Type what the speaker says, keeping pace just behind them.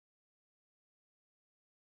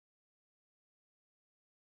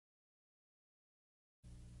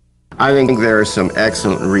I think there are some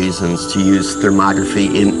excellent reasons to use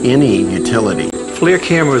thermography in any utility. Flir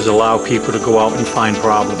cameras allow people to go out and find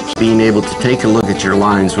problems. Being able to take a look at your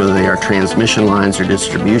lines, whether they are transmission lines or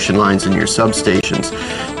distribution lines in your substations,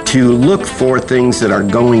 to look for things that are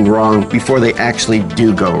going wrong before they actually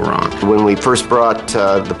do go wrong. When we first brought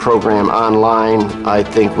the program online, I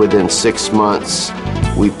think within 6 months,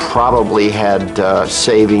 we probably had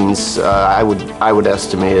savings, I would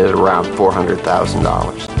estimate it around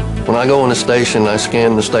 $400,000. When I go in a station, I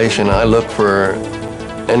scan the station, I look for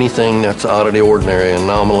anything that's out of the ordinary,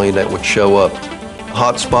 anomaly that would show up.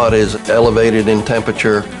 Hotspot is elevated in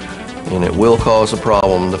temperature and it will cause a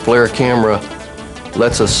problem. The Flir camera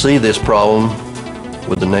lets us see this problem.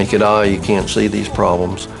 With the naked eye, you can't see these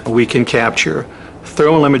problems. We can capture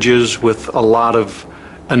thermal images with a lot of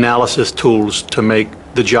analysis tools to make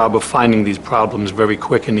the job of finding these problems very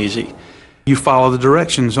quick and easy. You follow the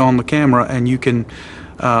directions on the camera and you can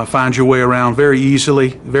find your way around very easily,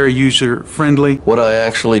 very user-friendly. What I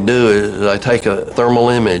actually do is I take a thermal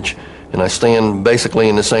image and I stand basically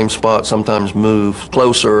in the same spot, sometimes move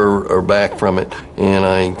closer or back from it, and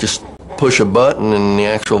I just push a button and the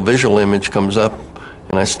actual visual image comes up,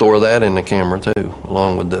 and I store that in the camera too,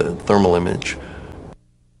 along with the thermal image.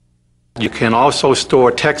 You can also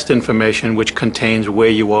store text information which contains where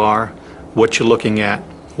you are, what you're looking at,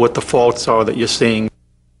 what the faults are that you're seeing.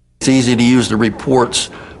 It's easy to use the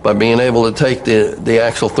reports by being able to take the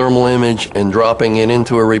actual thermal image and dropping it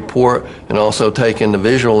into a report, and also taking the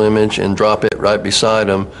visual image and drop it right beside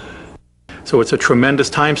them. So it's a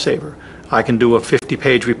tremendous time saver. I can do a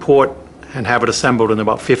 50-page report and have it assembled in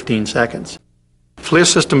about 15 seconds. Flir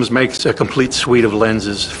Systems makes a complete suite of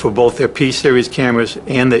lenses for both their P-series cameras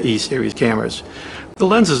and the E-series cameras. The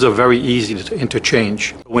lenses are very easy to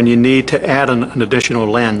interchange. When you need to add an additional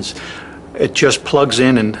lens, it just plugs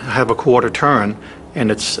in and have a quarter turn, and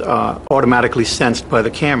it's automatically sensed by the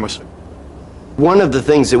cameras. One of the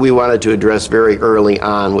things that we wanted to address very early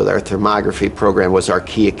on with our thermography program was our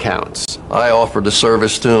key accounts. I offered the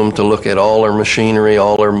service to them to look at all their machinery,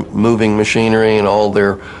 all their moving machinery, and all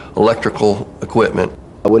their electrical equipment.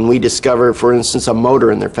 When we discover, for instance, a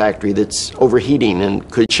motor in their factory that's overheating and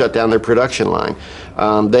could shut down their production line,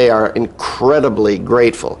 they are incredibly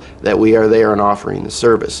grateful that we are there and offering the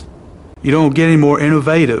service. You don't get any more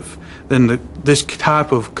innovative than this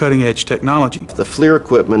type of cutting-edge technology. The Flir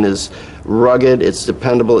equipment is rugged, it's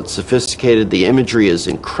dependable, it's sophisticated, the imagery is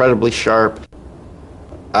incredibly sharp.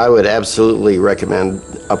 I would absolutely recommend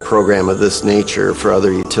a program of this nature for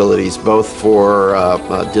other utilities, both for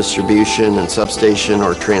distribution and substation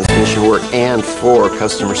or transmission work and for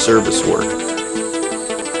customer service work.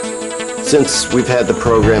 Since we've had the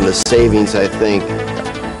program, the savings, I think,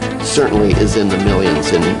 certainly is in the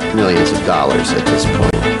millions and millions of dollars at this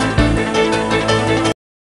point.